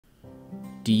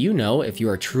Do you know if you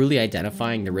are truly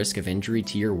identifying the risk of injury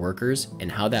to your workers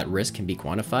and how that risk can be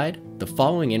quantified? The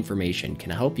following information can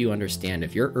help you understand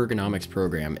if your ergonomics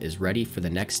program is ready for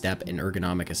the next step in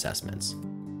ergonomic assessments.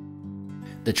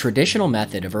 The traditional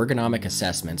method of ergonomic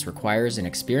assessments requires an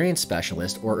experienced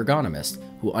specialist or ergonomist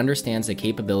who understands the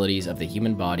capabilities of the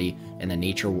human body and the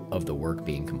nature of the work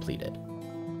being completed.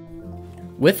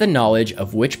 With the knowledge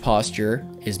of which posture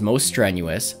is most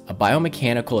strenuous, a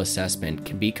biomechanical assessment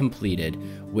can be completed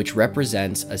which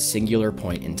represents a singular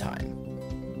point in time.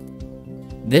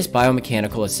 This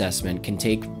biomechanical assessment can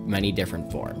take many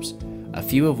different forms, a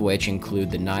few of which include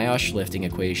the NIOSH lifting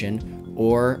equation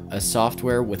or a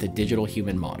software with a digital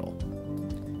human model.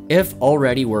 If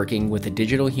already working with a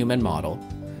digital human model,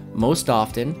 most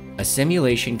often a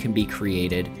simulation can be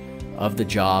created of the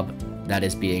job that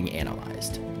is being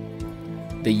analyzed.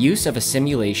 The use of a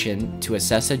simulation to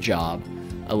assess a job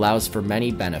allows for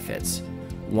many benefits,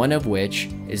 one of which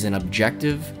is an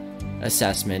objective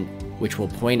assessment which will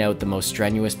point out the most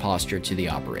strenuous posture to the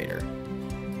operator.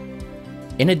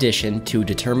 In addition to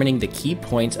determining the key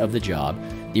points of the job,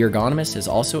 the ergonomist is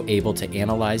also able to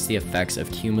analyze the effects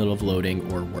of cumulative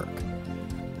loading or work.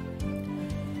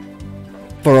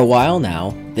 For a while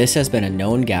now, this has been a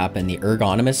known gap in the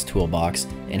ergonomist toolbox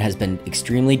and has been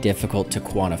extremely difficult to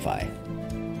quantify.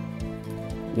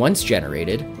 Once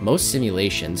generated, most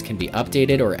simulations can be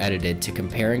updated or edited to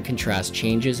compare and contrast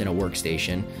changes in a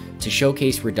workstation to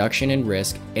showcase reduction in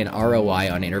risk and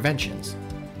ROI on interventions.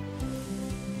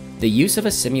 The use of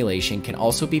a simulation can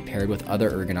also be paired with other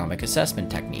ergonomic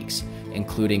assessment techniques,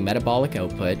 including metabolic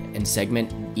output and segment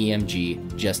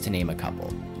EMG, just to name a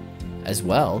couple. As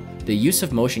well, the use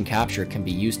of motion capture can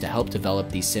be used to help develop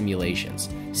these simulations,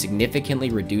 significantly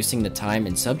reducing the time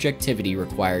and subjectivity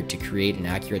required to create an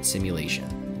accurate simulation.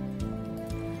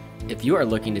 If you are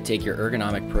looking to take your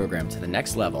ergonomic program to the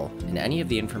next level, and any of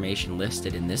the information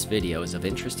listed in this video is of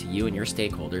interest to you and your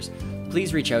stakeholders,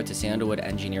 please reach out to Sandalwood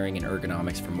Engineering and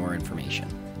Ergonomics for more information.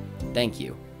 Thank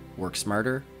you. Work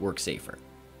smarter, work safer.